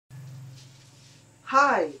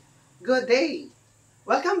Hi, good day.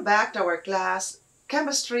 Welcome back to our class,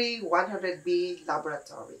 Chemistry 100B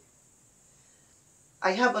Laboratory.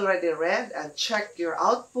 I have already read and checked your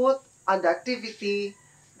output on the activity,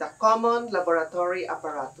 the common laboratory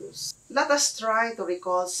apparatus. Let us try to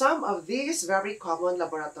recall some of these very common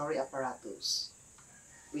laboratory apparatus.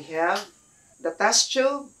 We have the test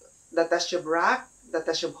tube rack, the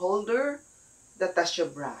test tube holder, the test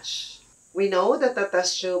tube brush. We know that the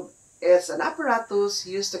test tube is an apparatus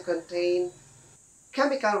used to contain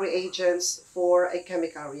chemical reagents for a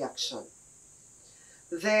chemical reaction.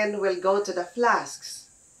 Then we'll go to the flasks.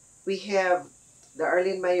 We have the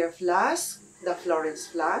Erlenmeyer Flask, the Florence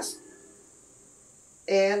flask,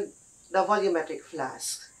 and the volumetric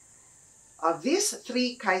flask. Of these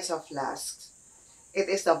three kinds of flasks, it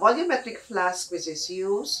is the volumetric flask which is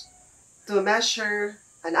used to measure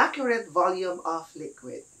an accurate volume of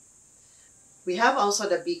liquid. We have also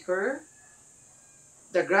the beaker,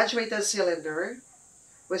 the graduated cylinder,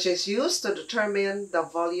 which is used to determine the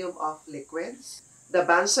volume of liquids, the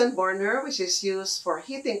Bunsen burner, which is used for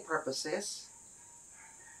heating purposes,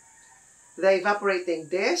 the evaporating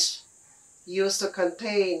dish, used to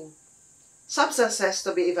contain substances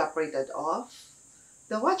to be evaporated off,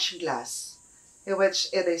 the watch glass, in which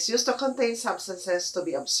it is used to contain substances to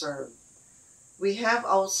be observed. We have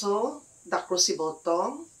also the crucible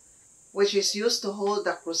tongue, which is used to hold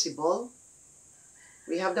the crucible.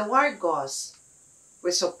 We have the wire gauze,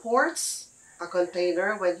 which supports a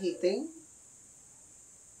container when heating.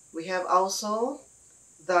 We have also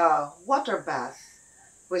the water bath,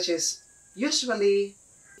 which is usually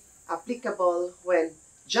applicable when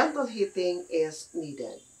gentle heating is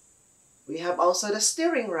needed. We have also the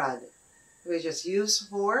stirring rod, which is used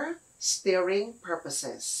for stirring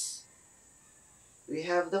purposes. We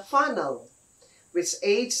have the funnel, which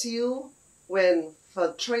aids you when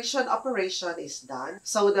filtration operation is done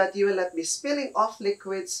so that you will not be spilling off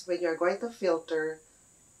liquids when you're going to filter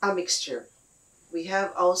a mixture. We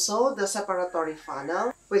have also the separatory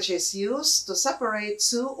funnel, which is used to separate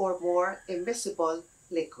two or more immiscible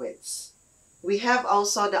liquids. We have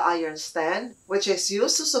also the iron stand, which is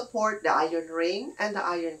used to support the iron ring and the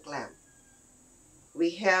iron clamp. We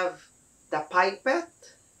have the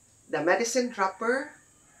pipette, the medicine dropper,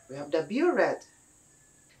 we have the burette.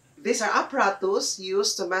 These are apparatus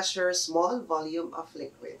used to measure small volume of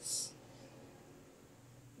liquids.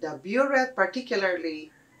 The burette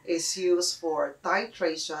particularly is used for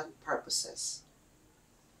titration purposes.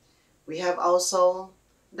 We have also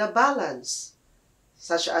the balance,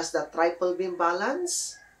 such as the triple beam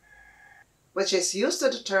balance, which is used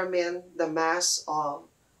to determine the mass of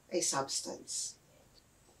a substance.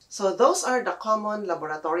 So those are the common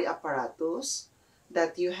laboratory apparatus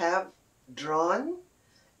that you have drawn.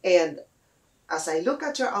 And as I look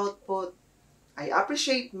at your output, I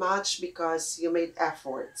appreciate much because you made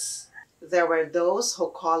efforts. There were those who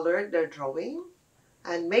colored their drawing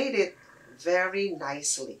and made it very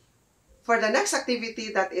nicely. For the next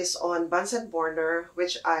activity that is on Bunsen burner,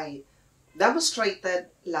 which I demonstrated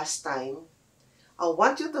last time, I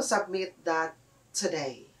want you to submit that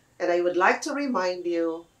today. And I would like to remind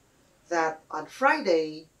you that on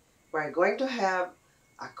Friday, we're going to have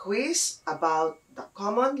a quiz about the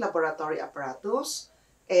common laboratory apparatus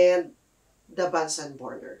and the Bunsen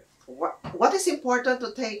burner. What is important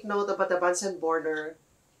to take note about the Bunsen burner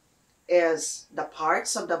is the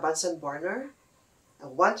parts of the Bunsen burner. I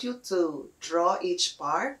want you to draw each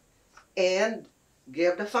part and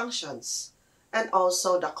give the functions and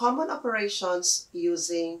also the common operations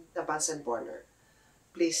using the Bunsen burner.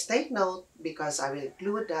 Please take note because I will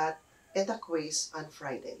include that in the quiz on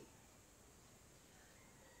Friday.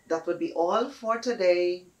 That would be all for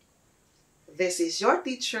today. This is your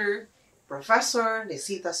teacher, Professor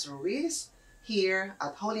Ruiz, here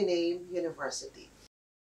at Holy Name University.